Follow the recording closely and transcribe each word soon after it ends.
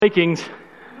Vikings,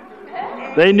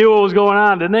 they knew what was going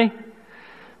on, didn't they?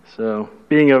 So,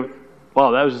 wow,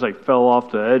 that was just like fell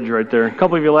off the edge right there. A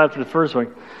couple of you laughed at the first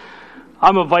one.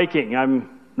 I'm a Viking.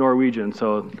 I'm Norwegian,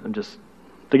 so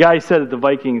the guy said that the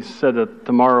Vikings said that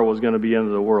tomorrow was going to be the end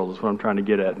of the world, is what I'm trying to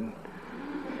get at.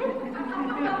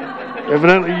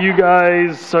 Evidently, you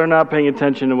guys are not paying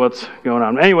attention to what's going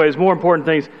on. Anyways, more important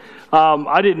things.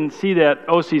 I didn't see that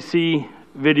OCC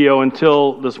video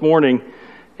until this morning.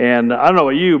 And I don't know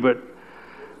about you, but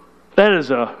that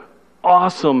is an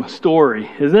awesome story,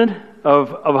 isn't it? Of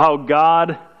how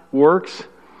God works.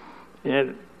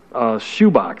 And a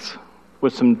shoebox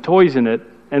with some toys in it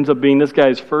ends up being this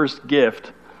guy's first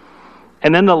gift.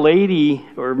 And then the lady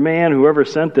or man, whoever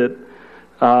sent it,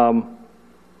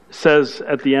 says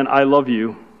at the end, "I love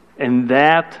you." And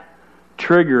that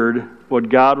triggered what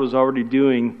God was already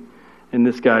doing in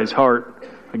this guy's heart.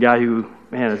 A guy who,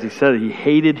 man, as he said, he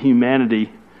hated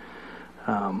humanity.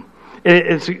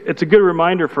 It's a good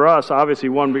reminder for us, obviously,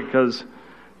 one, because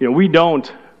we don't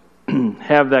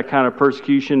have that kind of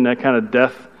persecution, that kind of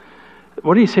death.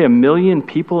 What do you say, 1 million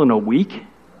people in a week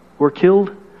were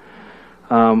killed?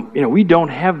 We don't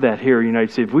have that here in the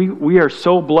United States. We are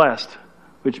so blessed,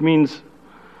 which means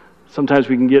sometimes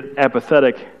we can get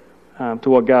apathetic to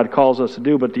what God calls us to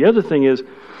do. But the other thing is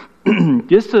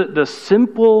just the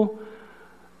simple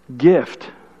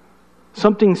gift,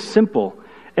 something simple.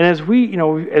 And as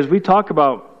we talk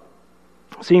about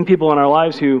seeing people in our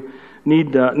lives who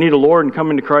need a Lord and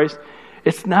coming to Christ,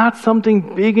 it's not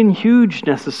something big and huge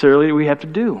necessarily that we have to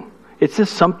do. It's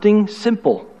just something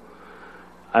simple.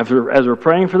 As we're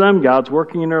praying for them, God's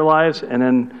working in their lives, and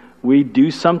then we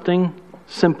do something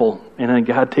simple, and then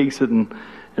God takes it and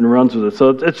runs with it. So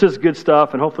it's just good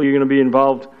stuff, and hopefully you're going to be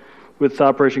involved with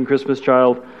Operation Christmas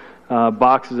Child.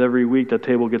 Boxes every week. That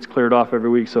table gets cleared off every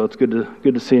week, so it's good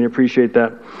to see and appreciate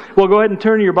that. Well, go ahead and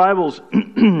turn your Bibles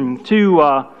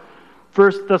to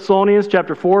 1 Thessalonians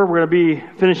chapter 4. We're going to be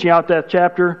finishing out that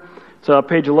chapter. It's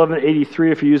page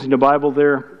 1183 if you're using the Bible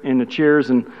there in the chairs,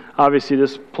 and obviously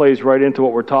this plays right into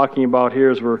what we're talking about here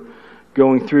as we're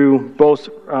going through both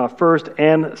 1st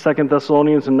and 2nd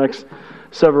Thessalonians in the next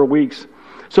several weeks.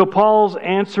 So Paul's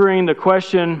answering the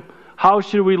question, how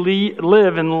should we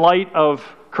live in light of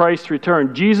Christ's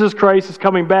return? Jesus Christ is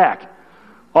coming back.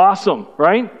 Awesome,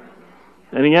 right?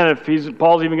 And again, if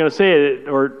Paul's even going to say it,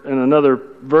 or in another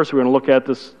verse we're going to look at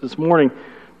this morning,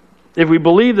 if we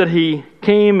believe that he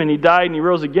came and he died and he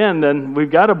rose again, then we've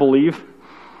got to believe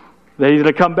that he's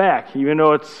going to come back. Even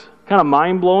though it's kind of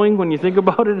mind-blowing when you think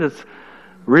about it, it's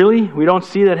really, we don't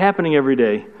see that happening every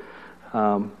day.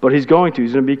 But he's going to.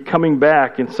 He's going to be coming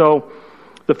back. And so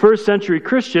the first century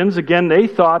Christians, again, they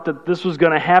thought that this was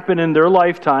going to happen in their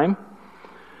lifetime.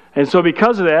 And so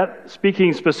because of that,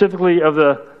 speaking specifically of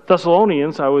the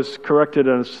Thessalonians, I was corrected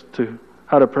as to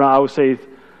how to pronounce. I would say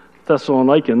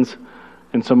Thessalonians.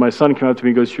 And so my son came up to me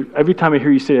and goes, every time I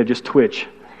hear you say it, I just twitch.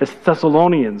 It's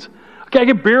Thessalonians. Okay, I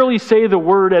can barely say the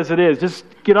word as it is. Just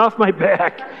get off my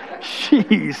back.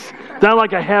 Jeez. It's not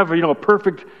like I have,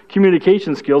 perfect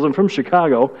communication skills. I'm from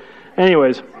Chicago.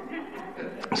 Anyways,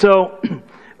 so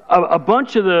a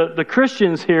bunch of the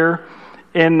Christians here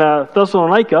in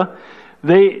Thessalonica,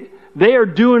 they are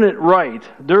doing it right.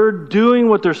 They're doing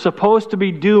what they're supposed to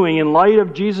be doing in light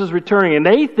of Jesus returning, and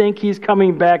they think he's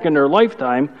coming back in their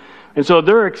lifetime, and so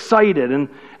they're excited, and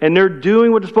they're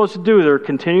doing what they're supposed to do. They're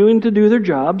continuing to do their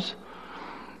jobs.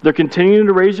 They're continuing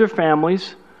to raise their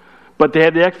families, but they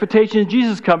have the expectation of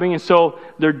Jesus coming, and so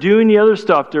they're doing the other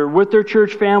stuff. They're with their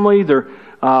church family. They're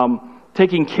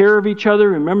taking care of each other.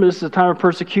 Remember, this is a time of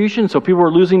persecution, so people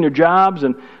are losing their jobs,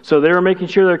 and so they were making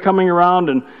sure they're coming around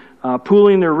and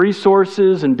pooling their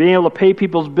resources and being able to pay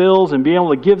people's bills and being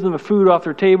able to give them the food off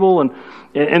their table,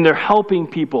 and they're helping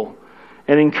people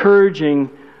and encouraging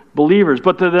believers.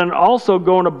 But they're then also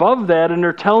going above that, and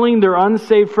they're telling their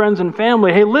unsaved friends and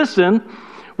family, hey, listen,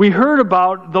 we heard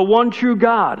about the one true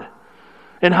God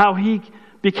and how he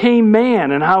became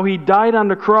man and how he died on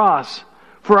the cross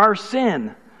for our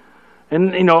sin.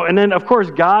 And then of course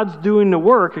God's doing the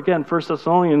work. Again, 1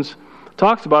 Thessalonians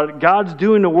talks about it. God's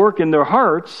doing the work in their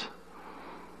hearts,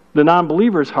 the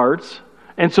non-believers' hearts.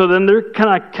 And so then they're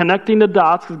kind of connecting the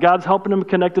dots because God's helping them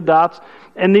connect the dots.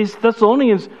 And these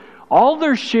Thessalonians, all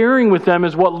they're sharing with them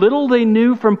is what little they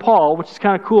knew from Paul, which is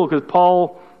kind of cool because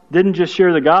Paul didn't just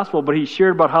share the gospel, but he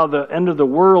shared about how the end of the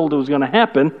world was going to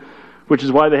happen, which is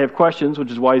why they have questions,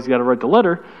 which is why he's got to write the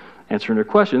letter answering their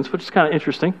questions, which is kind of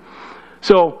interesting.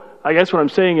 So I guess what I'm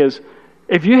saying is,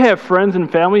 if you have friends and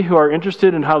family who are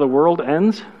interested in how the world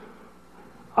ends,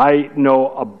 I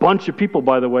know a bunch of people,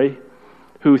 by the way,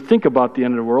 who think about the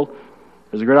end of the world.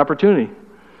 There's a great opportunity.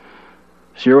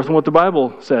 Share with them what the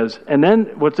Bible says. And then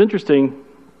what's interesting,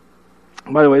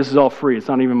 by the way, this is all free. It's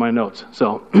not even my notes.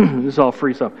 So this is all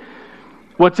free stuff.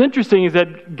 What's interesting is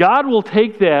that God will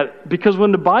take that, because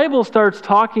when the Bible starts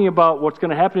talking about what's going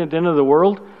to happen at the end of the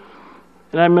world,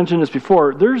 and I mentioned this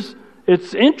before,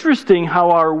 it's interesting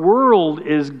how our world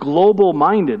is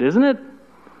global-minded, isn't it?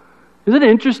 Isn't it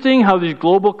interesting how these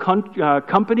global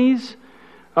companies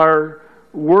are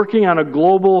working on a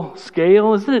global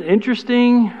scale? Isn't it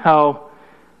interesting how,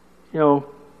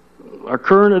 our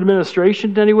current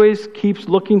administration, anyways, keeps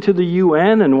looking to the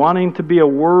UN and wanting to be a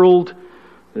world,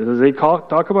 as they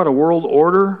talk about a world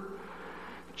order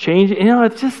change.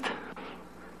 It's just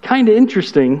kind of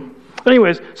interesting. But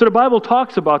anyways, so the Bible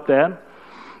talks about that.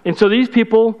 And so these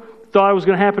people thought it was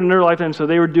going to happen in their lifetime, so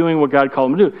they were doing what God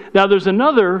called them to do. Now, there's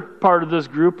another part of this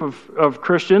group of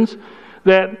Christians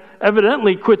that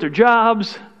evidently quit their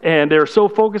jobs, and they're so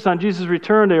focused on Jesus'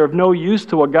 return, they are of no use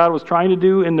to what God was trying to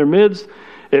do in their midst.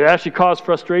 It actually caused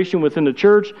frustration within the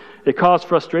church. It caused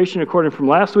frustration, according from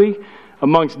last week,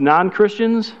 amongst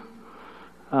non-Christians.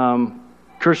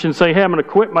 Christians say, hey, I'm going to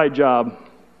quit my job,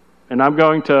 and I'm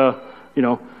going to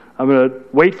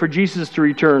wait for Jesus to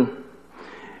return.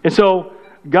 And so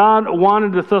God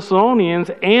wanted the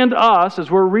Thessalonians and us, as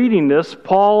we're reading this,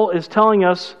 Paul is telling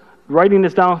us, writing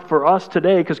this down for us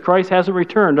today, because Christ hasn't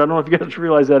returned. I don't know if you guys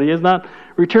realize that. He has not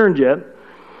returned yet.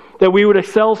 That we would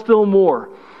excel still more.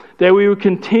 That we would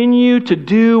continue to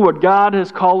do what God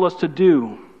has called us to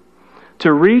do.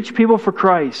 To reach people for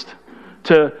Christ.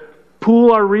 To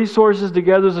pool our resources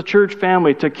together as a church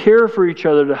family. To care for each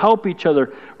other. To help each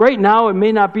other. Right now, it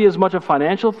may not be as much a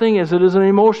financial thing as it is an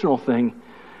emotional thing.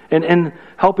 And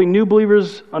helping new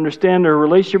believers understand their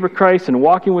relationship with Christ and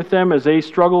walking with them as they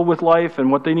struggle with life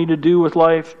and what they need to do with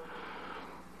life.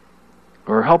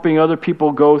 Or helping other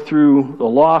people go through the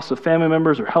loss of family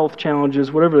members or health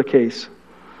challenges, whatever the case.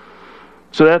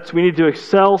 So we need to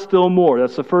excel still more.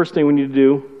 That's the first thing we need to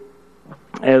do,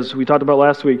 as we talked about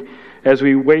last week, as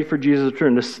we wait for Jesus'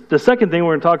 return. The second thing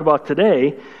we're going to talk about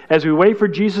today, as we wait for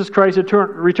Jesus Christ's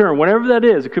return, whenever that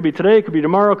is, it could be today, it could be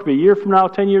tomorrow, it could be a year from now,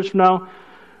 10 years from now.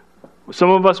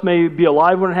 Some of us may be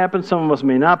alive when it happens, some of us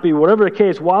may not be. Whatever the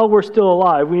case, while we're still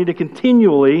alive, we need to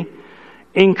continually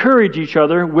encourage each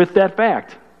other with that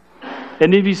fact. It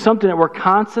needs to be something that we're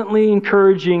constantly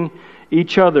encouraging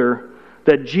each other,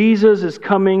 that Jesus is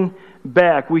coming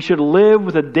back. We should live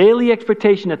with a daily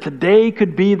expectation that today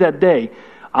could be that day.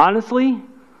 Honestly,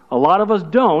 a lot of us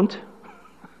don't,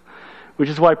 which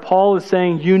is why Paul is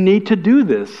saying you need to do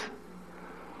this.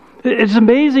 It's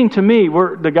amazing to me.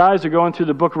 The guys are going through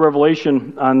the book of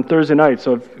Revelation on Thursday night.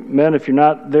 So, if you're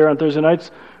not there on Thursday nights,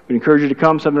 we encourage you to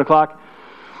come, 7 o'clock.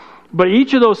 But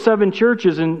each of those 7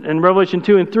 churches in Revelation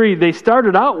 2 and 3, they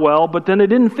started out well, but then they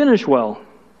didn't finish well.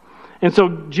 And so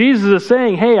Jesus is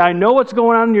saying, hey, I know what's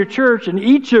going on in your church, and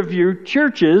each of your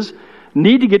churches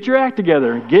need to get your act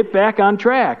together, get back on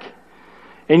track.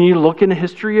 And you look in the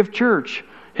history of church,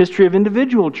 history of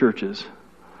individual churches.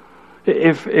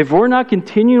 If we're not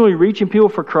continually reaching people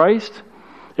for Christ,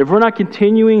 if we're not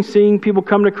continuing seeing people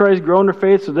come to Christ, grow in their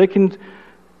faith so they can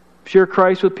share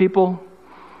Christ with people,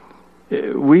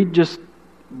 we'll just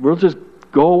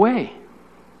go away.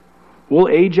 We'll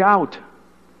age out.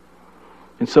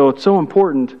 And so it's so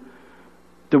important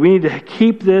that we need to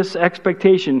keep this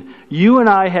expectation. You and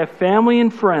I have family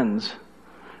and friends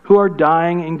who are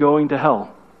dying and going to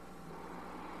hell.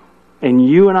 And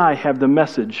you and I have the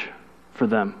message for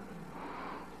them.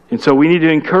 And so we need to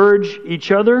encourage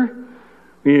each other.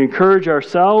 We need to encourage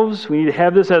ourselves. We need to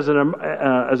have this as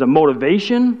a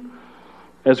motivation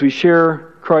as we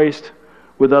share Christ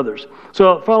with others.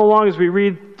 So follow along as we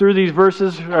read through these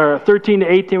verses, 13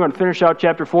 to 18. We're going to finish out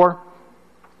chapter 4.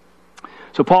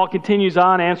 So Paul continues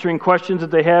on answering questions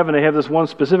that they have, and they have this one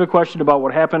specific question about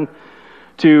what happened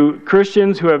to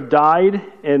Christians who have died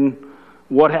and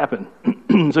what happened.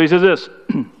 So he says this,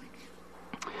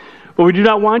 but we do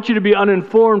not want you to be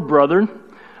uninformed, brethren,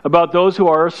 about those who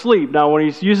are asleep. Now,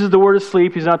 when he uses the word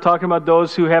asleep, he's not talking about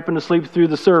those who happen to sleep through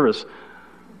the service.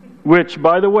 Which,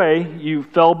 by the way, you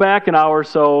fell back an hour,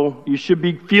 so you should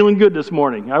be feeling good this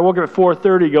morning. I woke up at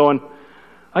 4:30 going,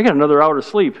 I got another hour to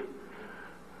sleep.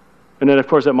 And then, of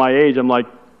course, at my age, I'm like,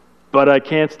 but I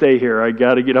can't stay here. I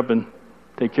got to get up and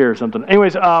take care of something.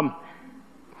 Anyways,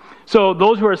 so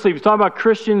those who are asleep, he's talking about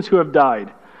Christians who have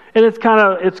died. And it's kind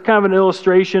of an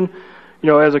illustration.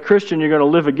 As a Christian, you're going to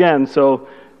live again. So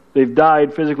they've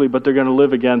died physically, but they're going to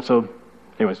live again. So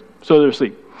anyways, so they're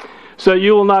asleep. So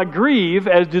you will not grieve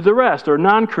as do the rest, or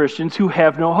non-Christians who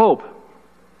have no hope.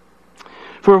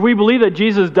 For if we believe that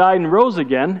Jesus died and rose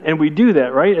again, and we do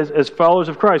that, right, as followers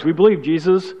of Christ, we believe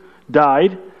Jesus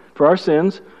died, for our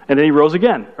sins, and then he rose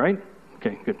again, right?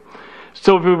 Okay, good.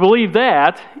 So if we believe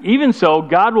that, even so,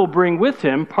 God will bring with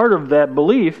him, part of that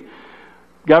belief,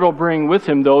 God will bring with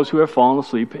him those who have fallen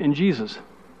asleep in Jesus.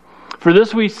 For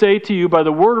this we say to you by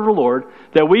the word of the Lord,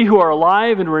 that we who are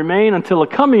alive and remain until the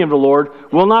coming of the Lord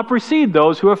will not precede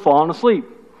those who have fallen asleep.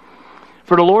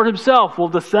 For the Lord himself will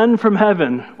descend from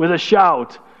heaven with a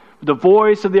shout, with the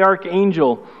voice of the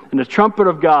archangel, and the trumpet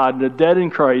of God, and the dead in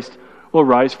Christ will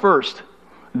rise first.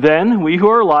 Then we who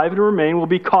are alive and remain will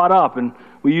be caught up, and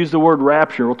we use the word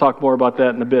rapture. We'll talk more about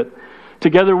that in a bit.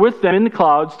 Together with them in the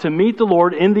clouds to meet the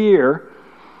Lord in the air.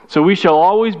 So we shall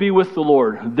always be with the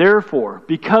Lord. Therefore,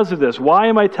 because of this, why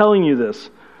am I telling you this?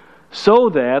 So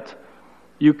that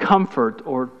you comfort,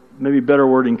 or maybe a better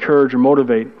word, encourage or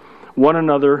motivate one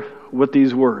another with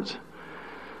these words.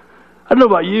 I don't know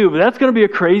about you, but that's going to be a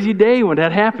crazy day when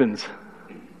that happens.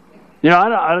 You know,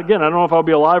 I don't know if I'll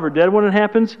be alive or dead when it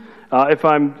happens. I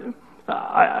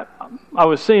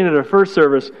was saying at our first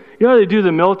service, you know how they do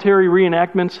the military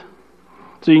reenactments?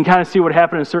 So you can kind of see what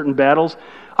happened in certain battles.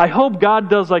 I hope God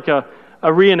does like a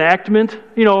reenactment,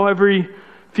 you know, every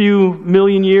few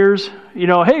million years. You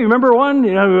know, hey, remember one?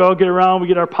 You know, we all get around, we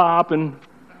get our pop and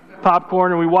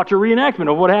popcorn, and we watch a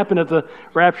reenactment of what happened at the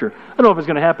rapture. I don't know if it's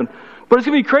going to happen, but it's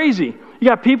going to be crazy. You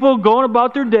got people going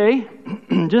about their day,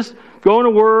 just going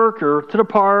to work or to the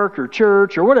park or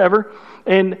church or whatever,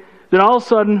 and then all of a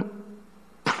sudden,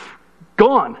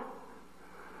 gone. Can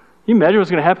you imagine what's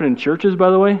going to happen in churches,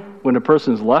 by the way, when a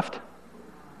person's left?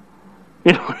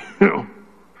 You know,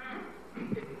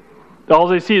 all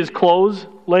they see is clothes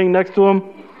laying next to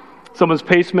them, someone's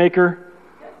pacemaker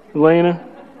laying in.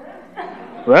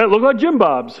 Well, that looked like Jim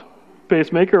Bob's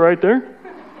pacemaker right there.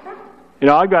 You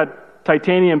know, I got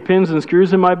titanium pins and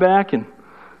screws in my back, and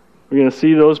we're going to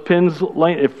see those pins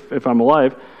laying, if I'm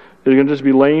alive, they're going to just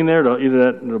be laying there.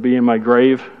 It'll be in my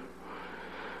grave.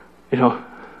 You know,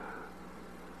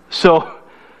 so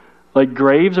like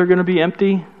graves are going to be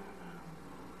empty.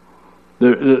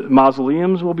 The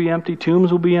mausoleums will be empty.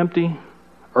 Tombs will be empty.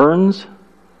 Urns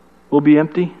will be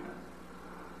empty.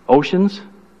 Oceans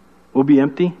will be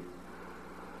empty.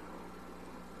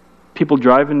 People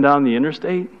driving down the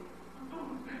interstate,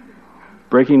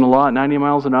 breaking the law at 90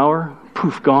 miles an hour,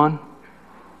 poof, gone.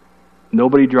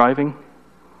 Nobody driving.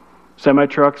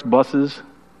 Semi-trucks, buses,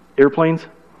 airplanes.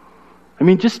 I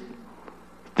mean, just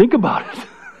think about it.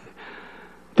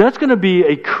 That's going to be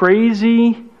a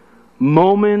crazy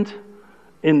moment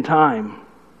in time.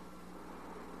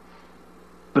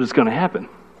 But it's going to happen.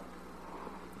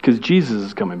 Because Jesus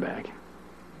is coming back.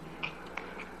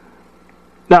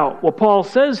 Now, what Paul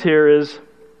says here is,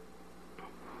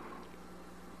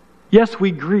 yes,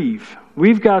 we grieve.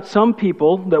 We've got some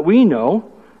people that we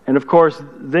know, and of course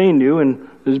they knew, and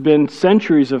there's been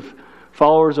centuries of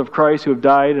followers of Christ who have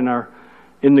died and are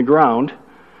in the ground,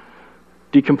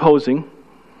 decomposing,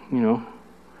 you know.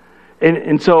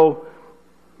 And so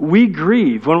we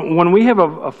grieve. When we have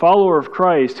a follower of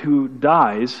Christ who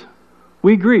dies,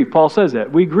 we grieve. Paul says that.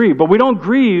 We grieve. But we don't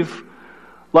grieve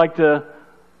like the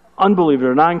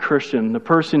unbeliever, non-Christian, the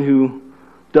person who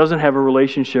doesn't have a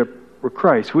relationship with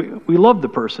Christ. We love the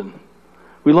person.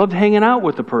 We love hanging out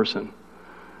with the person.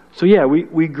 So yeah,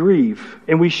 we grieve,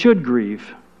 and we should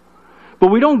grieve. But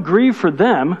we don't grieve for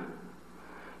them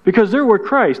because they're with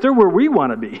Christ. They're where we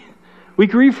want to be. We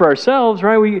grieve for ourselves,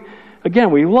 right? We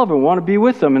love them, want to be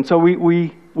with them, and so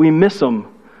we miss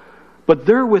them. But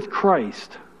they're with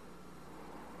Christ.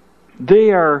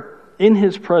 They are in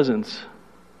His presence.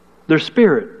 Their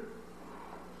spirit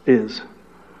is.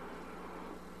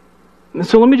 And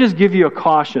so let me just give you a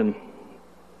caution.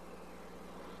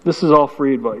 This is all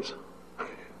free advice.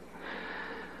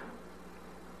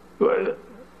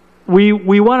 We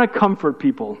want to comfort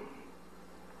people.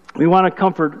 We want to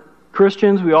comfort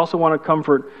Christians. We also want to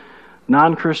comfort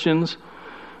non-Christians.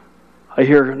 I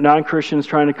hear non-Christians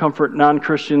trying to comfort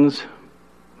non-Christians.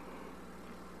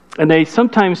 And they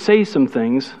sometimes say some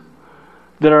things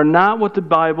that are not what the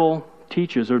Bible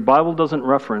teaches or the Bible doesn't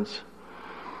reference.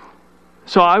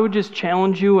 So I would just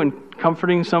challenge you in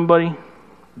comforting somebody.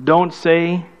 Don't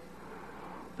say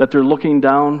that they're looking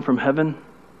down from heaven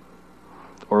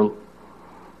or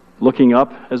looking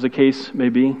up, as the case may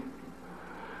be.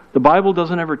 The Bible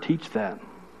doesn't ever teach that.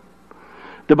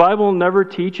 The Bible never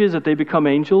teaches that they become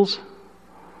angels.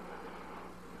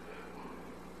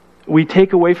 We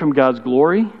take away from God's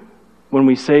glory when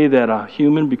we say that a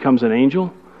human becomes an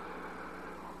angel,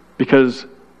 because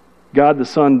God the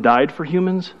Son died for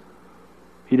humans.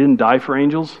 He didn't die for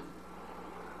angels.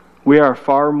 We are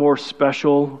far more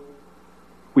special.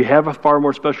 We have a far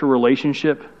more special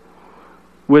relationship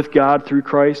with God through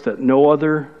Christ that no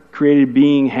other created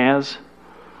being has.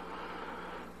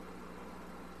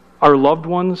 Our loved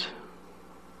ones,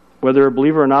 whether a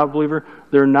believer or not a believer,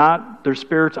 their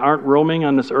spirits aren't roaming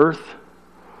on this earth,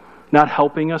 not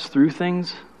helping us through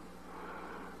things.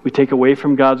 We take away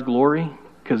from God's glory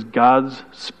because God's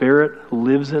Spirit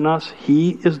lives in us.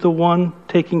 He is the one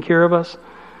taking care of us.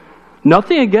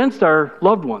 Nothing against our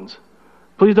loved ones.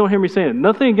 Please don't hear me saying it.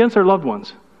 Nothing against our loved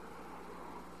ones.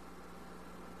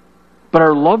 But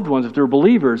our loved ones, if they're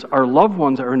believers, our loved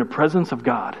ones are in the presence of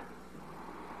God.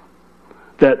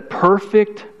 That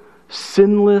perfect,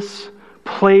 sinless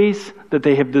place that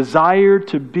they have desired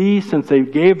to be since they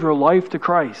gave their life to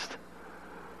Christ.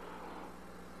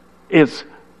 It's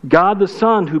God the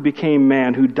Son who became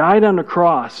man, who died on the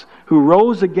cross, who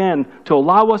rose again to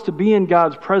allow us to be in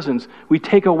God's presence. We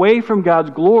take away from God's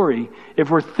glory if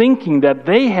we're thinking that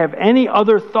they have any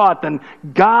other thought than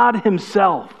God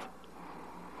Himself.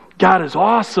 God is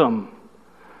awesome.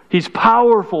 He's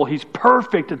powerful. He's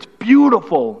perfect. It's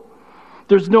beautiful.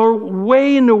 There's no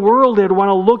way in the world they'd want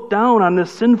to look down on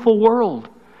this sinful world.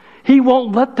 He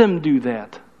won't let them do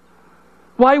that.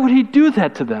 Why would He do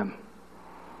that to them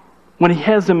when He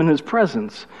has them in His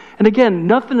presence? And again,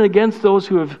 nothing against those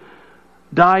who have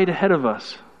died ahead of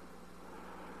us.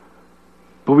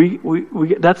 But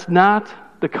that's not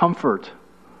the comfort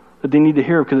that they need to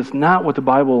hear, because it's not what the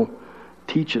Bible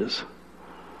teaches.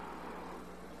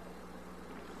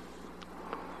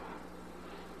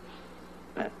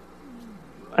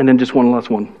 And then just one last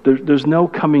one. There's no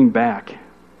coming back.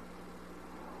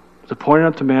 It's appointed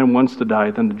unto man once to die,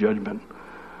 then the judgment.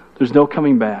 There's no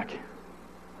coming back.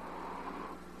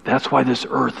 That's why this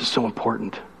earth is so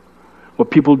important.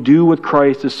 What people do with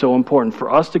Christ is so important.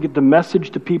 For us to get the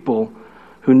message to people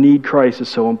who need Christ is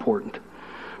so important.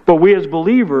 But we as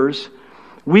believers,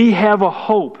 we have a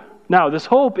hope. Now, this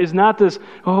hope is not this,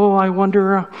 I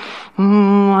wonder,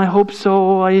 I hope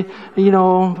so,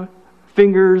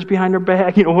 fingers behind her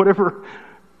back, whatever.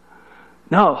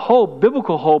 No, hope,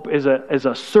 biblical hope is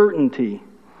a certainty.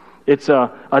 It's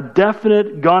a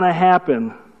definite gonna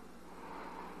happen.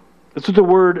 That's what the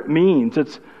word means.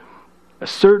 It's a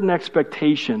certain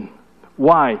expectation.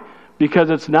 Why? Because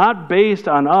it's not based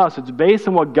on us. It's based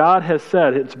on what God has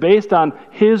said. It's based on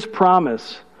His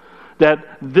promise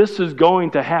that this is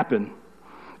going to happen.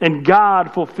 And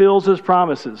God fulfills His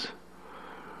promises.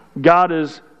 God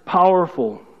is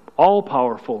powerful,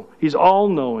 all-powerful. He's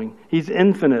all-knowing. He's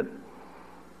infinite.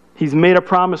 He's made a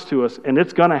promise to us, and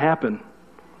it's going to happen.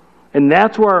 And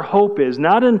that's where our hope is.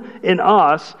 Not in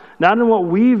us, not in what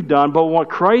we've done, but what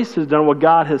Christ has done, what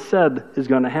God has said is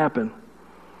going to happen.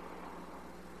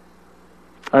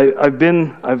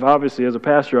 I've obviously, as a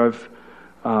pastor, I've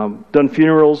done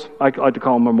funerals. I like to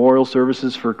call them memorial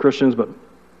services for Christians, but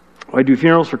I do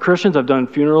funerals for Christians. I've done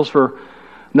funerals for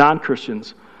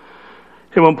non-Christians.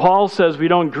 And when Paul says we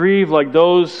don't grieve like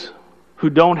those who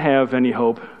don't have any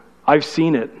hope, I've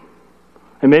seen it.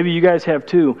 And maybe you guys have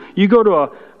too. You go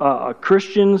to a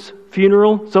Christian's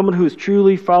funeral, someone who's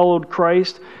truly followed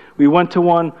Christ. We went to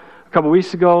one a couple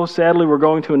weeks ago. Sadly, we're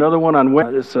going to another one on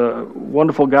Wednesday. It's a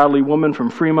wonderful, godly woman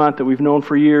from Fremont that we've known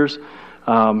for years.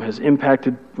 Has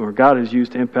impacted, or God has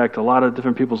used to impact a lot of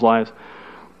different people's lives.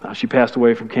 She passed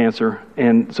away from cancer,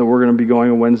 and so we're going to be going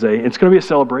on Wednesday. It's going to be a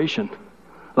celebration.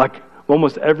 Like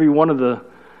almost every one of the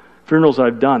funerals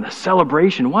I've done, a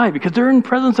celebration. Why? Because they're in the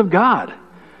presence of God.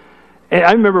 And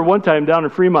I remember one time down in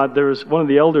Fremont, there was one of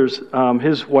the elders,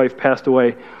 his wife passed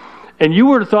away, and you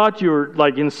would have thought you were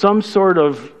like in some sort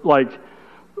of like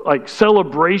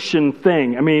celebration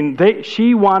thing. I mean,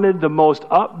 she wanted the most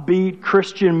upbeat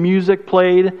Christian music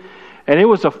played, and it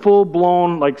was a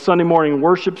full-blown like Sunday morning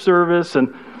worship service,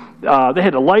 and they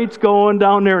had the lights going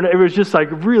down there, and it was just like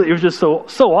really, it was just so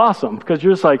awesome, because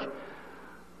you're just like,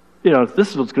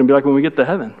 this is what's going to be like when we get to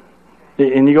heaven.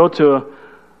 And you go to a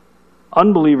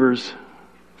unbeliever's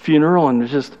funeral, and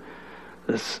there's just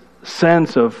this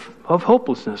sense of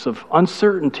hopelessness, of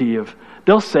uncertainty,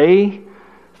 they'll say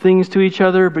things to each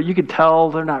other, but you could tell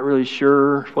they're not really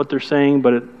sure what they're saying,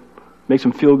 but it makes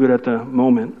them feel good at the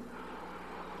moment.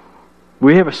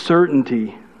 We have a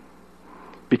certainty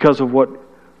because of what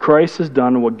Christ has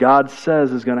done and what God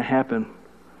says is going to happen.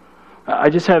 I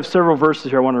just have several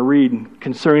verses here I want to read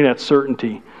concerning that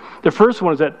certainty. The first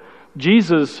one is that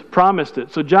Jesus promised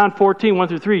it. So John 14,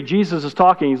 1-3, Jesus is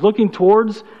talking. He's looking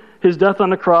towards His death on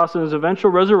the cross and His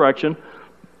eventual resurrection.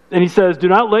 And He says, do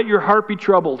not let your heart be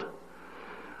troubled.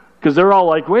 Because they're all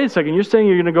like, wait a second, you're saying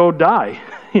you're going to go die.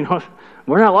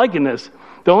 We're not liking this.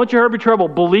 Don't let your heart be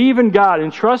troubled. Believe in God.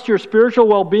 Entrust your spiritual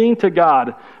well-being to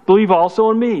God. Believe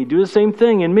also in me. Do the same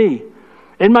thing in me.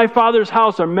 In my Father's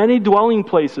house are many dwelling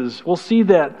places. We'll see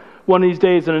that one of these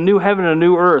days in a new heaven and a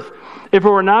new earth. If it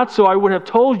were not so, I would have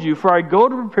told you, for I go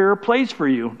to prepare a place for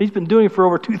you. He's been doing it for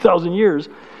over 2,000 years.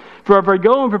 For if I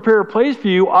go and prepare a place for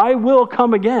you, I will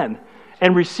come again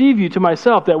and receive you to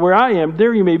myself, that where I am,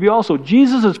 there you may be also.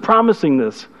 Jesus is promising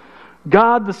this.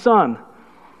 God the Son.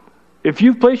 If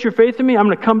you've placed your faith in me, I'm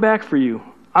going to come back for you.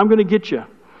 I'm going to get you.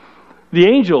 The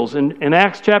angels in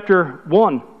Acts chapter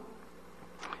 1,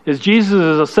 as Jesus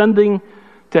is ascending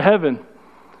to heaven,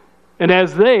 and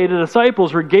as the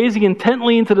disciples, were gazing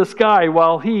intently into the sky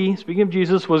while he, speaking of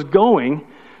Jesus, was going,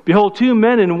 behold, two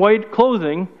men in white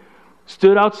clothing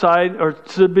stood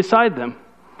beside them.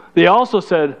 They also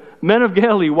said, Men of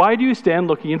Galilee, why do you stand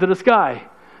looking into the sky?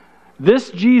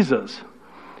 This Jesus,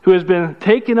 who has been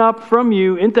taken up from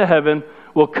you into heaven,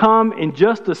 will come in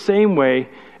just the same way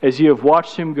as you have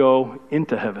watched him go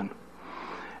into heaven.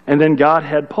 And then God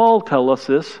had Paul tell us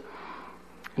this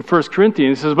in 1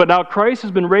 Corinthians. He says, But now Christ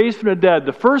has been raised from the dead,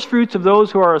 the first fruits of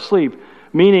those who are asleep,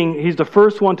 meaning he's the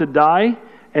first one to die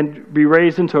and be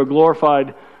raised into a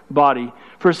glorified body.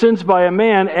 For since by a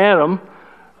man, Adam,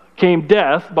 came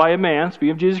death, by a man,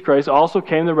 speaking of Jesus Christ, also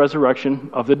came the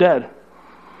resurrection of the dead.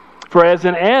 For as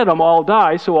in Adam all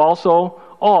die, so also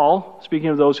all, speaking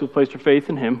of those who have placed their faith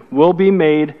in him, will be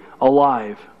made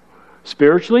alive,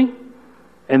 spiritually,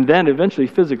 and then eventually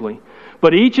physically.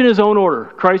 But each in his own order.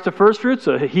 Christ the first fruits,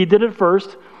 so he did it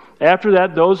first. After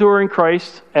that, those who are in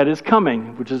Christ at his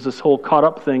coming, which is this whole caught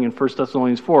up thing in 1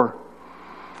 Thessalonians 4.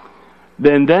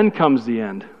 Then comes the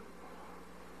end.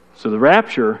 So the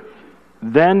rapture,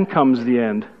 then comes the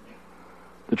end.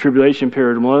 The tribulation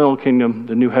period, the millennial kingdom,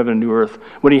 the new heaven and new earth.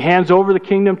 When he hands over the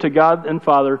kingdom to God and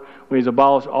Father, when he's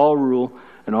abolished all rule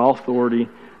and all authority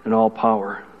and all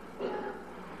power.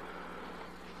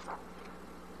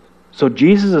 So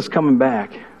Jesus is coming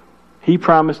back. He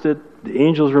promised it. The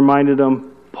angels reminded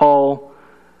him. Paul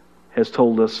has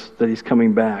told us that he's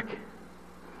coming back.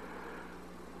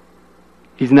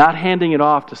 He's not handing it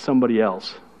off to somebody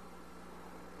else.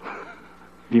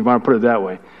 If you want to put it that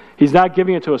way. He's not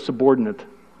giving it to a subordinate.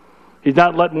 He's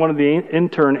not letting one of the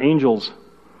intern angels,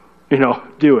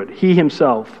 do it. He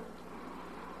himself.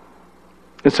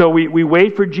 And so we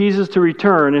wait for Jesus to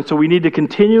return, and so we need to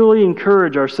continually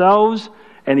encourage ourselves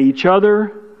and each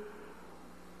other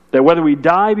that whether we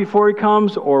die before he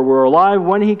comes or we're alive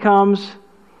when he comes,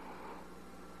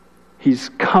 he's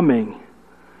coming.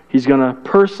 He's going to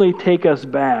personally take us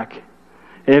back.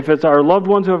 And if it's our loved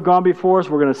ones who have gone before us,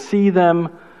 we're going to see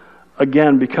them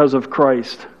again because of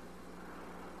Christ.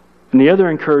 And the other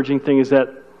encouraging thing is that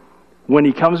when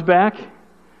he comes back,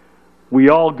 we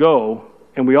all go,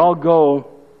 and we all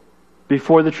go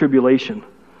before the tribulation.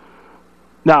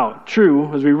 Now,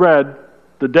 true, as we read,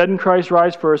 the dead in Christ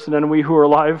rise first, and then we who are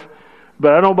alive.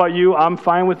 But I don't know about you, I'm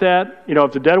fine with that.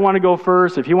 If the dead want to go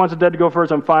first, if he wants the dead to go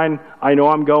first, I'm fine. I know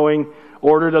I'm going.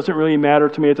 Order doesn't really matter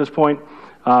to me at this point.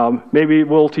 Maybe it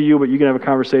will to you, but you can have a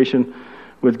conversation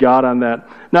with God on that.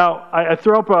 Now, I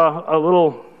throw up a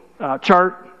little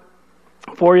chart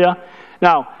for you.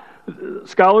 Now,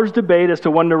 scholars debate as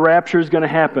to when the rapture is going to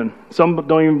happen. Some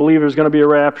don't even believe there's going to be a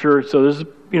rapture. So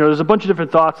there's a bunch of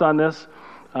different thoughts on this.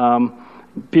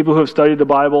 People who have studied the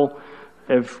Bible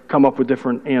have come up with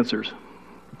different answers.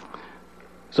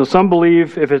 So some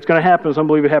believe if it's going to happen, some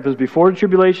believe it happens before the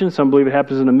tribulation, some believe it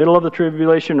happens in the middle of the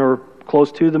tribulation or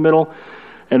close to the middle,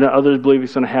 and others believe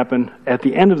it's going to happen at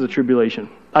the end of the tribulation.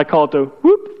 I call it the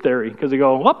whoop theory, because they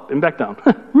go up and back down.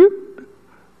 Whoop.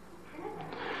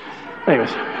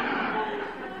 Anyways.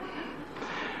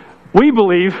 We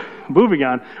believe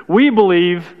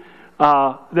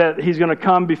that he's going to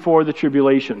come before the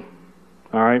tribulation.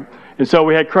 All right? And so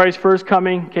we had Christ first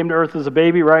coming, came to earth as a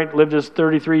baby, right? Lived his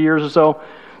 33 years or so,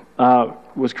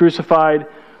 was crucified,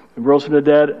 rose from the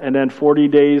dead, and then 40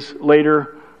 days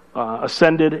later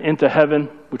ascended into heaven,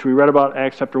 which we read about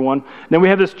Acts chapter 1. And then we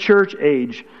have this church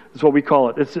age. That's what we call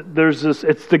it. It's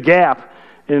the gap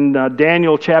in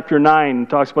Daniel chapter 9. It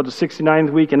talks about the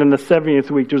 69th week and then the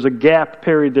 70th week. There's a gap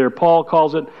period there. Paul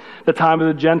calls it the time of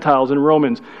the Gentiles in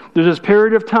Romans. There's this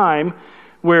period of time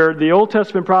where the Old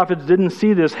Testament prophets didn't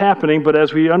see this happening, but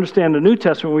as we understand the New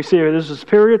Testament, we see there's this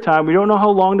period of time. We don't know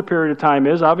how long the period of time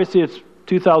is. Obviously, it's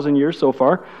 2,000 years so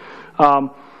far.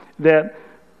 That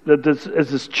this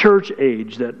is this church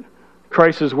age that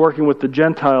Christ is working with the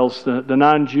Gentiles, the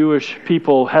non-Jewish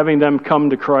people, having them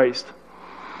come to Christ.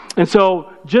 And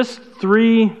so, just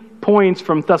 3 points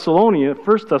from 1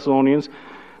 Thessalonians,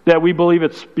 that we believe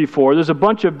it's before. There's a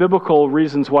bunch of biblical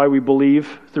reasons why we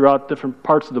believe throughout different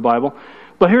parts of the Bible.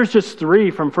 But here's just 3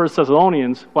 from 1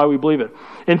 Thessalonians why we believe it.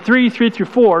 In 3 through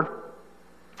 4,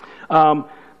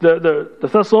 the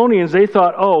Thessalonians, they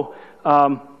thought,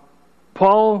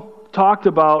 Paul talked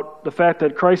about the fact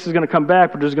that Christ is going to come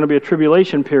back, but there's going to be a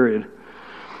tribulation period.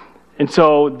 And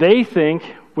so they think,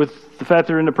 with the fact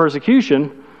they're in the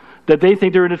persecution, that they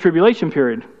think they're in a tribulation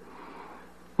period,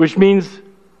 which means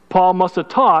Paul must have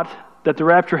taught that the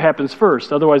rapture happens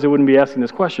first. Otherwise, they wouldn't be asking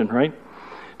this question, right?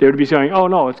 They would be saying, oh,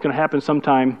 no, it's going to happen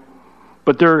sometime.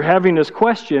 But they're having this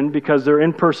question because they're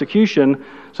in persecution,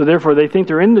 so therefore they think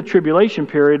they're in the tribulation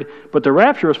period, but the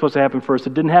rapture was supposed to happen first.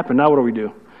 It didn't happen. Now what do we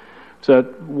do? So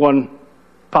one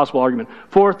possible argument.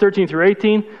 4:13 through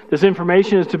 18, this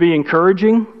information is to be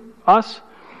encouraging us.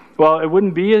 Well, it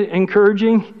wouldn't be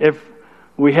encouraging if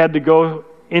we had to go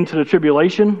into the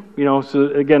tribulation.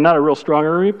 So again, not a real strong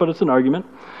argument, but it's an argument.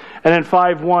 And then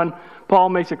 5:1, Paul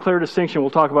makes a clear distinction. We'll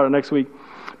talk about it next week.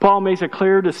 Paul makes a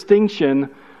clear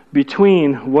distinction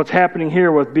between what's happening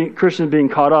here with Christians being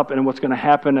caught up and what's going to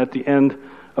happen at the end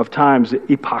of times, the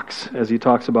epochs, as he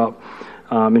talks about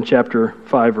in chapter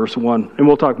 5, verse 1. And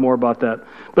we'll talk more about that.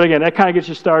 But again, that kind of gets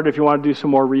you started if you want to do some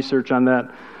more research on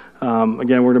that.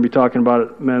 Again, we're going to be talking about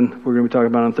it, men. We're going to be talking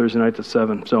about it on Thursday nights at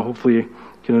 7. So hopefully you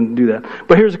can do that.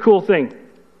 But here's a cool thing.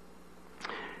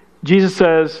 Jesus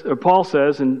says, or Paul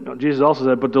says, and Jesus also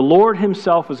said, but the Lord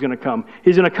himself is going to come.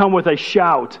 He's going to come with a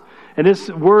shout. And this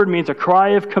word means a cry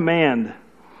of command.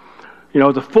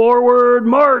 It's a forward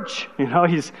march.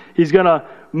 He's going to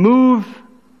move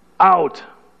out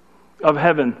of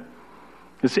heaven.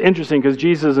 It's interesting because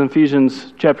Jesus in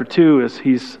Ephesians chapter 2,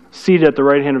 he's seated at the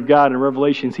right hand of God. In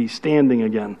Revelations, he's standing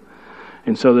again.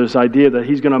 And so there's this idea that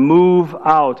he's going to move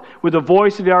out with the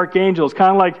voice of the archangel. It's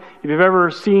kind of like if you've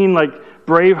ever seen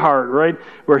Braveheart, right?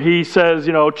 Where he says,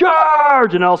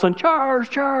 charge! And all of a sudden, charge,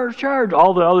 charge, charge.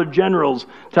 All the other generals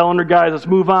telling their guys, let's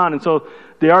move on. And so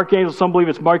the archangel, some believe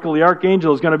it's Michael the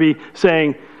archangel, is going to be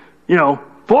saying,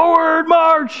 forward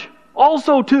march!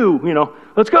 Also too,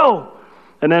 let's go.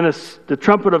 And then it's the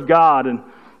trumpet of God. And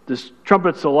this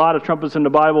trumpet's a lot of trumpets in the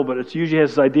Bible, but it usually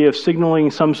has this idea of signaling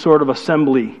some sort of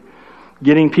assembly,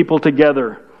 getting people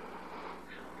together.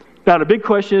 Now, the big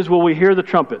question is, will we hear the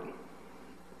trumpet?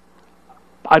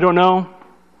 I don't know.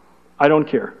 I don't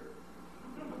care.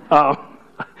 I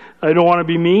don't want to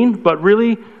be mean, but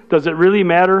really, does it really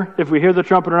matter if we hear the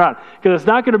trumpet or not? Because it's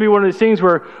not going to be one of these things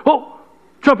where,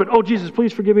 trumpet, Jesus,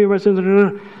 please forgive me of my sins.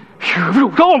 Oh,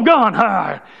 I'm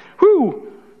gone. Whew.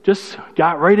 Just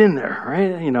got right in there,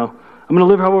 right? I'm going to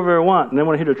live however I want. And then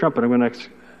when I hear the trumpet, I'm going to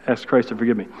ask Christ to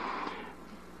forgive me.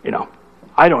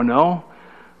 I don't know.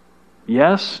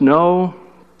 Yes, no,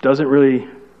 doesn't really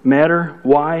matter.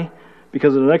 Why?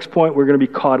 Because at the next point, we're going to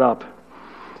be caught up.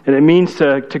 And it means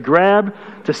to grab,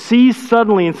 to seize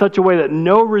suddenly in such a way that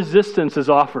no resistance is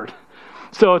offered.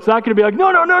 So it's not going to be like,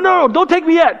 no, don't take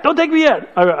me yet. Don't take me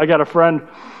yet. I got a friend,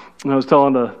 I was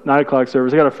telling the 9 o'clock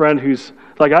service, I got a friend who's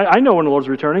like, I know when the Lord's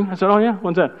returning. I said, oh yeah,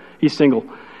 when's that? He's single.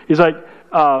 He's like,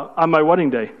 on my wedding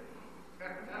day.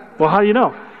 Well, how do you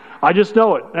know? I just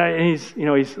know it. And he's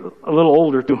a little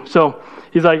older too. So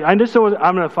he's like, I just know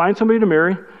I'm going to find somebody to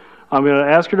marry. I'm going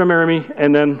to ask her to marry me,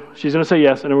 and then she's going to say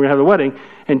yes, and then we're going to have the wedding.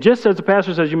 And just as the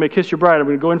pastor says, you may kiss your bride, I'm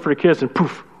going to go in for the kiss, and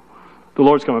poof, the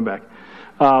Lord's coming back.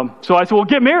 So I said, well,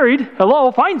 get married.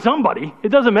 Hello, find somebody. It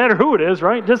doesn't matter who it is,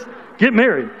 right? Just get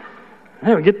married.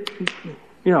 Hey,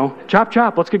 chop,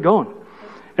 chop, let's get going.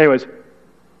 Anyways,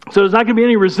 so there's not going to be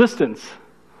any resistance.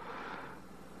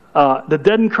 The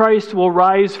dead in Christ will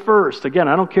rise first. Again,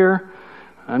 I don't care.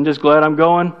 I'm just glad I'm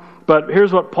going. But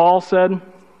here's what Paul said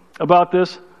about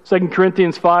this. 2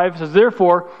 Corinthians 5 says,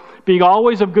 therefore, being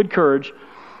always of good courage,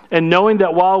 and knowing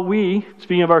that while we,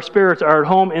 speaking of our spirits, are at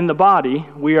home in the body,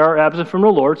 we are absent from the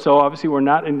Lord. So obviously we're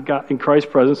not in Christ's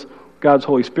presence. God's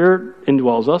Holy Spirit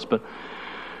indwells us. But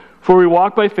for we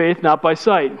walk by faith, not by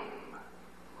sight.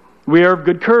 We are of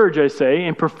good courage, I say,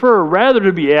 and prefer rather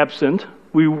to be absent.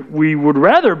 We would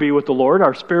rather be with the Lord,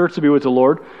 our spirits to be with the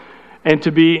Lord, and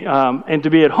to be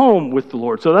at home with the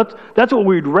Lord. So that's what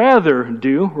we'd rather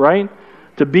do, right?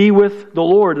 To be with the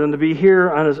Lord than to be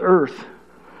here on His earth.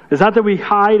 It's not that we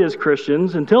hide as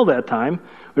Christians until that time.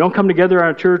 We don't come together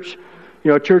on a church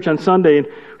on Sunday and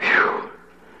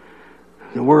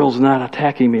the world's not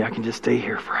attacking me. I can just stay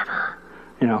here forever.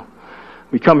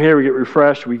 We come here, we get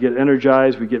refreshed, we get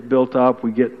energized, we get built up,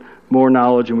 we get more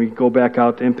knowledge, and we go back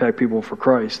out to impact people for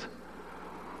Christ.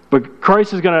 But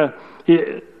Christ is going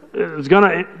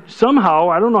to somehow,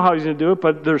 I don't know how He's going to do it,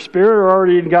 but their spirit are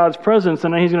already in God's presence,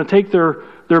 and then He's going to take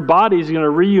their bodies, He's going to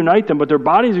reunite them, but their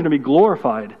bodies are going to be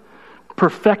glorified,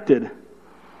 perfected.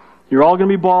 You're all going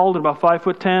to be bald and about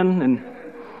 5'10",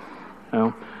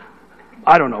 and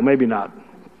I don't know, maybe not,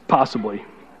 possibly.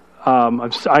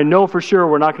 I know for sure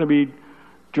we're not going to be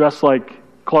dressed like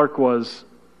Clark was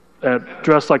at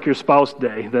Dress Like Your Spouse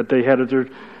Day that they had at their.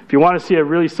 If you want to see a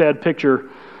really sad picture,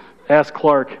 ask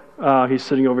Clark. He's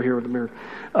sitting over here with the mirror.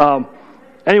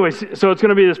 Anyways, so it's going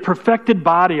to be this perfected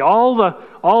body. All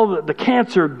the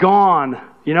cancer gone.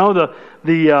 You know,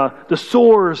 the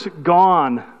sores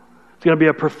gone. It's going to be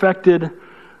a perfected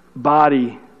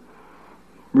body,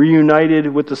 reunited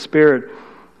with the Spirit.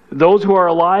 Those who are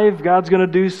alive, God's going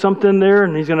to do something there,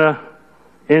 and He's going to,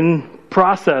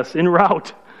 en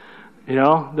route, you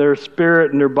know, their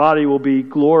spirit and their body will be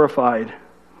glorified.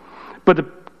 But the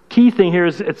key thing here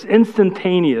is it's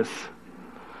instantaneous.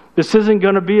 This isn't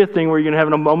going to be a thing where you're going to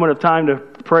have a moment of time to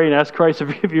pray and ask Christ to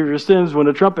forgive you your sins when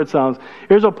the trumpet sounds.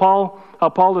 Here's how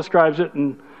Paul describes it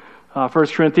in 1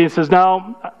 Corinthians. It says,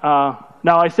 Now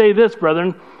I say this,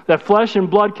 brethren, that flesh and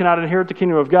blood cannot inherit the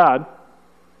kingdom of God.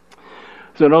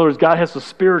 So in other words, God has to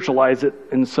spiritualize it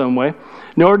in some way.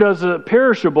 Nor does the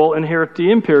perishable inherit the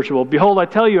imperishable. Behold, I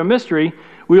tell you a mystery.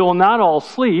 We will not all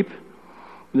sleep.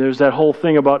 There's that whole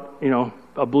thing about, you know,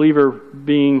 a believer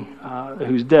being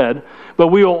who's dead. But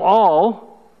we will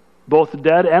all, both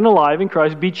dead and alive in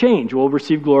Christ, be changed. We'll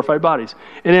receive glorified bodies.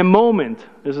 In a moment,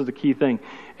 this is the key thing,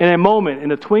 in a moment, in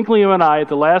the twinkling of an eye, at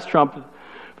the last trumpet,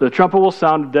 the trumpet will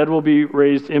sound, the dead will be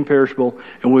raised imperishable,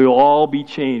 and we will all be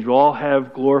changed. We'll all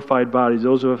have glorified bodies,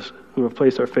 those of us who have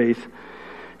placed our faith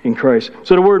in Christ.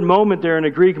 So the word moment there in the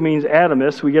Greek means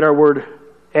atomus. We get our word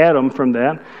atom from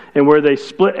that. And where they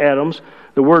split atoms,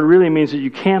 the word really means that you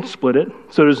can't split it.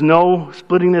 So there's no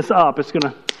splitting this up. It's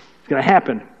going to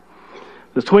happen.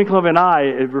 The twinkle of an eye,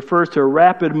 it refers to a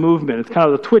rapid movement. It's kind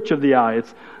of the twitch of the eye.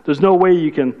 There's no way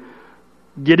you can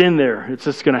get in there. It's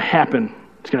just going to happen.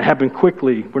 It's going to happen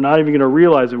quickly. We're not even going to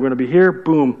realize it. We're going to be here,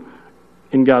 boom,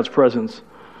 in God's presence.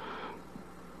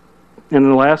 And then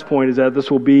the last point is that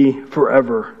this will be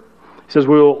forever. He says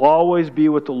we will always be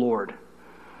with the Lord.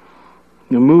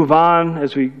 You know, move on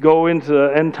as we go into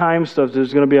the end time stuff.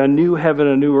 There's going to be a new heaven,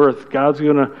 a new earth. God's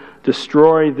going to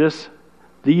destroy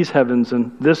these heavens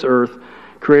and this earth,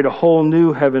 create a whole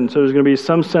new heaven. So there's going to be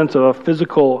some sense of a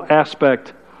physical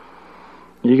aspect.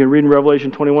 You can read in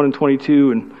Revelation 21 and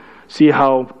 22 and see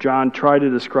how John tried to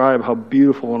describe how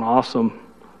beautiful and awesome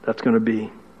that's going to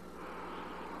be.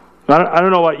 I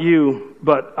don't know about you,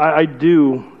 but I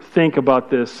do think about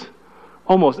this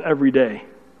almost every day.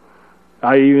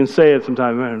 I even say it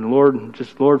sometimes, man, Lord,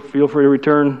 feel free to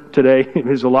return today.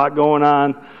 There's a lot going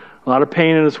on, a lot of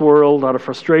pain in this world, a lot of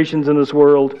frustrations in this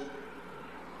world.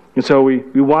 And so we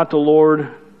want the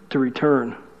Lord to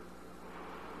return.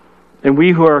 And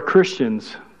we who are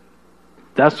Christians,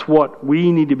 that's what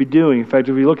we need to be doing. In fact,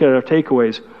 if we look at our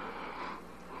takeaways,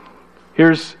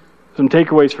 here's some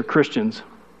takeaways for Christians.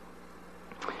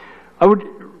 I would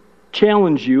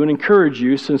challenge you and encourage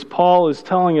you, since Paul is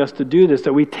telling us to do this,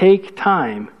 that we take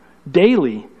time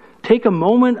daily. Take a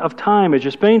moment of time as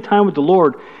you're spending time with the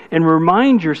Lord and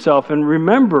remind yourself and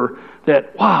remember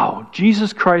that, wow,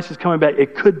 Jesus Christ is coming back.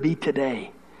 It could be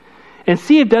today. And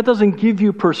see if that doesn't give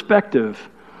you perspective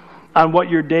on what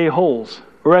your day holds,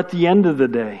 or at the end of the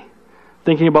day,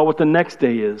 thinking about what the next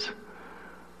day is.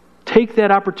 Take that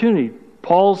opportunity.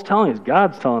 Paul's telling us,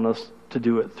 God's telling us to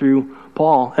do it through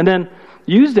Paul. And then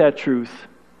use that truth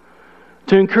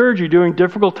to encourage you during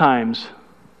difficult times,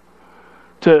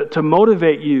 to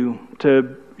motivate you,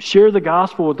 to share the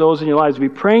gospel with those in your lives, to be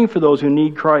praying for those who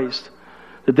need Christ,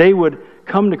 that they would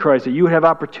come to Christ, that you would have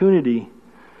opportunity,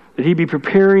 that He'd be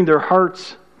preparing their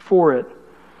hearts for it.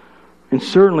 And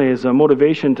certainly as a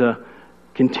motivation to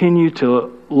continue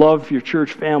to love your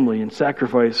church family and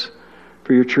sacrifice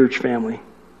for your church family.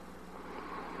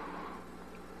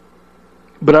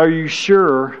 But are you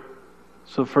sure,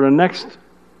 so for the next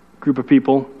group of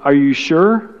people, are you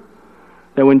sure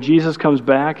that when Jesus comes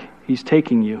back, He's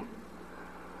taking you?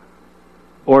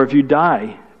 Or if you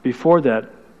die before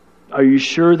that, are you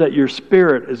sure that your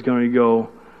spirit is going to go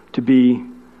to be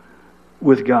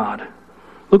with God?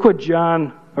 Look what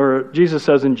Jesus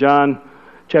says in John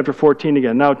chapter 14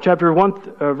 again. Now, chapter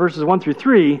 1, verses 1 through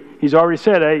 3, He's already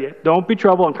said, hey, don't be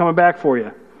troubled, I'm coming back for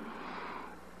you.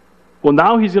 Well,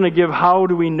 now He's going to give, how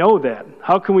do we know that?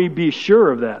 How can we be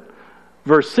sure of that?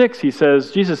 Verse 6, He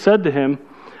says, Jesus said to him,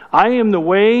 I am the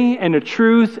way and the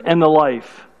truth and the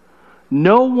life.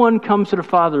 No one comes to the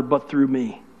Father but through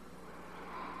me.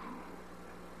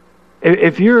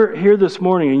 If you're here this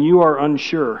morning and you are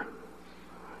unsure,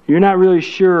 you're not really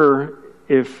sure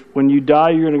if when you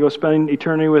die you're going to go spend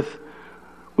eternity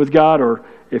with God, or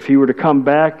if He were to come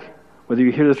back, whether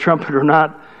you hear the trumpet or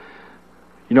not,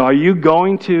 are you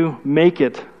going to make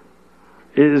it?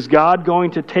 Is God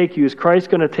going to take you? Is Christ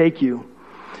going to take you?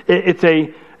 It's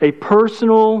a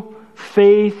personal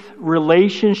faith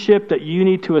relationship that you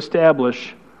need to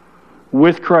establish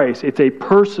with Christ. It's a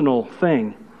personal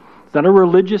thing. It's not a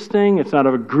religious thing. It's not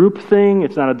a group thing.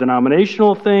 It's not a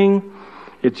denominational thing.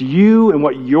 It's you and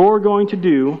what you're going to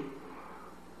do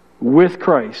with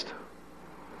Christ.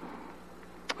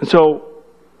 And so,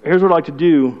 here's what I'd like to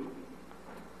do.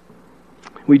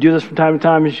 We do this from time to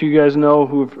time, as you guys know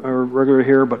who are regular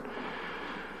here, but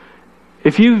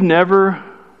if you've never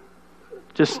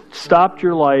just stopped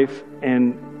your life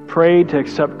and prayed to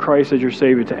accept Christ as your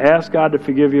Savior, to ask God to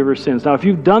forgive you of your sins. Now, if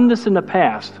you've done this in the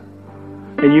past,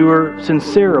 and you were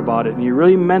sincere about it, and you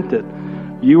really meant it,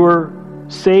 you were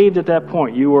saved at that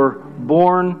point. You were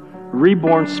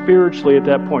reborn spiritually at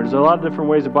that point. There's a lot of different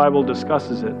ways the Bible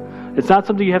discusses it. It's not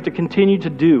something you have to continue to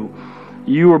do.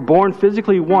 You were born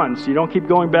physically once. You don't keep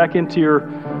going back into your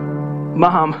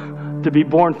mom to be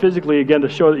born physically again to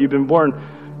show that you've been born.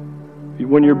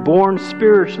 When you're born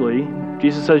spiritually,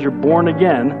 Jesus says you're born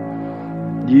again,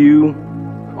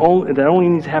 that only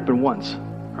needs to happen once.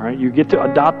 All right? You get to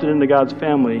adopt it into God's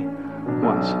family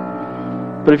once.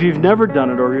 But if you've never done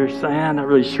it, or you're saying, I'm not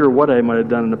really sure what I might have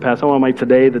done in the past, I want to make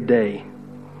today the day.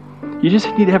 You just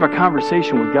need to have a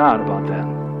conversation with God about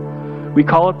that. We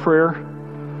call it prayer.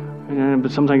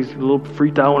 But sometimes a little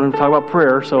freaked out when we talk about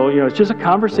prayer. So, it's just a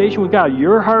conversation with God.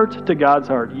 Your heart to God's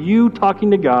heart. You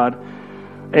talking to God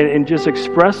and just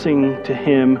expressing to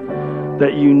Him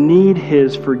that you need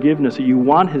His forgiveness, that you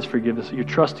want His forgiveness, that you're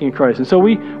trusting in Christ. And so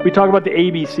we talk about the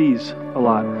ABCs a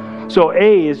lot. So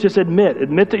A is just admit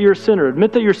that you're a sinner.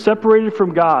 Admit that you're separated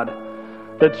from God.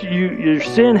 That your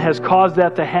sin has caused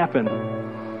that to happen.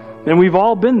 And we've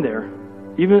all been there.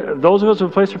 Even those of us who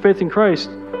have placed our faith in Christ,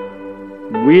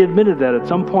 we admitted that at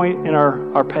some point in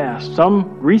our past,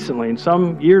 some recently and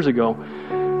some years ago.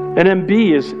 And then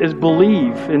B is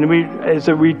believe. And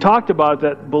we talked about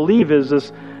that believe is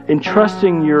this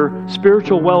entrusting your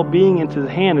spiritual well-being into the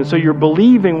hand. And so you're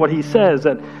believing what He says,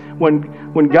 that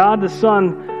when God the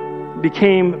Son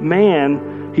became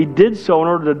man, He did so in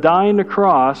order to die on the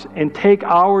cross and take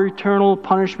our eternal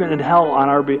punishment in hell on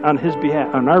our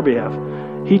behalf.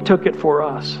 He took it for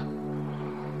us.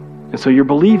 And so you're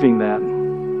believing that.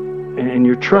 And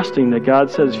you're trusting that God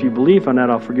says, if you believe on that,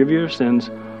 I'll forgive you your sins.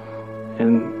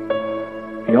 And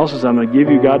He also says, I'm going to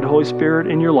give you God the Holy Spirit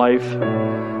in your life.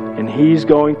 And He's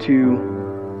going to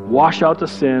wash out the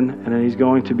sin. And then He's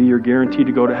going to be your guarantee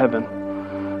to go to heaven.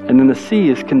 And then the C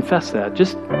is confess that.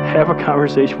 Just have a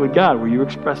conversation with God where you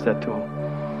express that to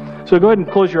Him. So go ahead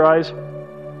and close your eyes,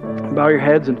 bow your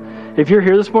heads. And if you're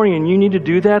here this morning and you need to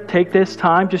do that, take this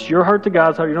time, just your heart to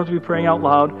God's heart. You don't have to be praying out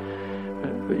loud.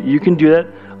 You can do that.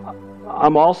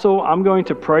 I'm going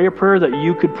to pray a prayer that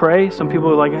you could pray. Some people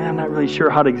are like, I'm not really sure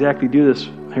how to exactly do this,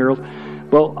 Harold.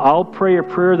 Well, I'll pray a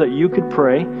prayer that you could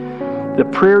pray. The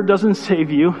prayer doesn't save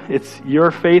you. It's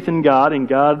your faith in God and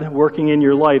God working in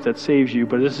your life that saves you.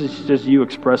 But this is just you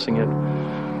expressing it.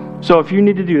 So if you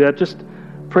need to do that, just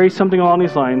pray something along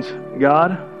these lines.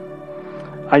 God,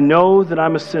 I know that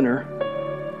I'm a sinner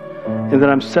and that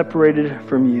I'm separated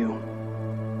from you.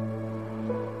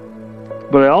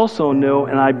 But I also know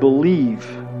and I believe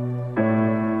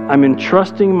I'm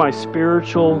entrusting my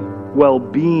spiritual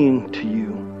well-being to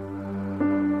you.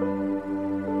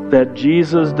 That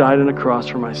Jesus died on the cross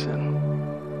for my sin.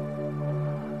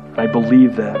 I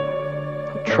believe that.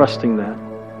 I'm trusting that.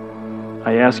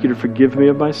 I ask you to forgive me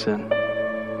of my sin.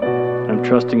 I'm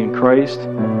trusting in Christ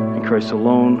and Christ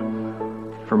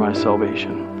alone for my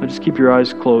salvation. Now just keep your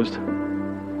eyes closed.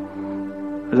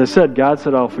 As I said, God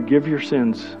said, I'll forgive your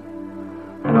sins.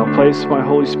 And I'll place my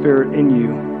Holy Spirit in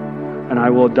you. And I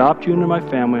will adopt you into my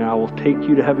family. And I will take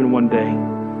you to heaven one day.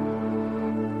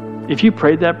 If you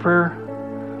prayed that prayer,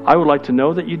 I would like to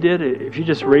know that you did. If you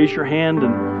just raise your hand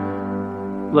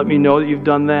and let me know that you've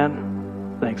done that.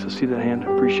 Thanks. I see that hand.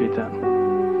 I appreciate that.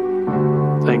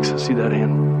 Thanks. I see that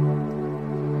hand.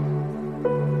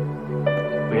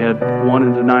 We had one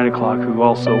into 9 o'clock who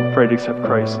also prayed to accept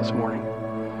Christ this morning.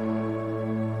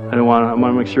 I want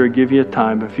to make sure I give you a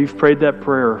time. But if you've prayed that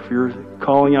prayer, if you're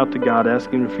calling out to God,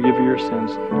 asking Him to forgive you your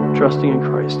sins, trusting in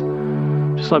Christ,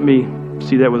 just let me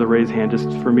see that with a raised hand,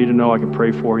 just for me to know I can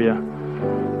pray for you.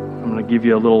 I'm going to give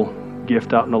you a little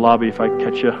gift out in the lobby if I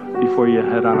catch you before you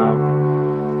head on out.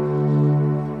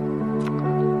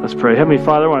 Let's pray. Heavenly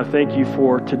Father, I want to thank you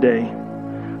for today.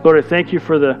 Lord, I thank you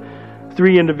for the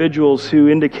 3 individuals who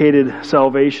indicated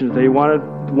salvation. They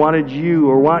wanted you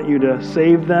or want you to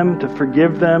save them, to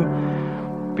forgive them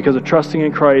because of trusting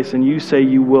in Christ, and you say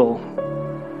you will.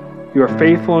 You are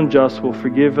faithful and just, will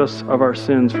forgive us of our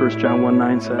sins, 1 John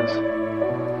 1:9 says.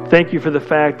 Thank you for the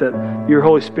fact that your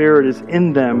Holy Spirit is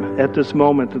in them at this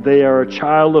moment, that they are a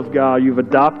child of God. You've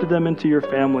adopted them into your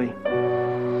family,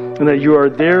 and that you are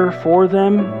there for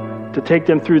them to take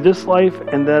them through this life,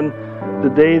 and then the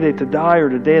day they to die or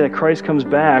the day that Christ comes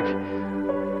back,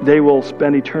 they will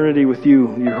spend eternity with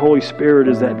you. Your Holy Spirit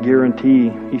is that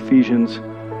guarantee, Ephesians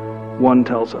 1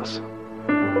 tells us.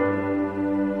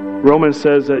 Romans 8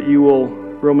 says that you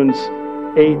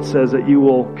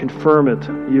will confirm it.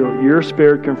 Your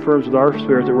Spirit confirms with our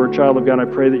spirit that we're a child of God. I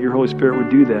pray that your Holy Spirit would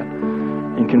do that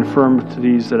and confirm to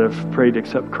these that have prayed to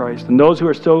accept Christ. And those who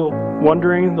are still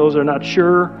wondering, those who are not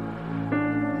sure,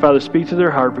 Father, speak to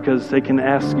their heart, because they can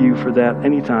ask you for that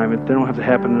anytime. They don't have to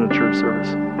happen in a church service.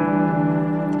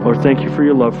 Lord, thank you for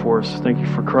your love for us. Thank you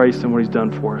for Christ and what he's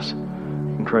done for us.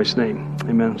 In Christ's name,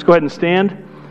 amen. Let's go ahead and stand.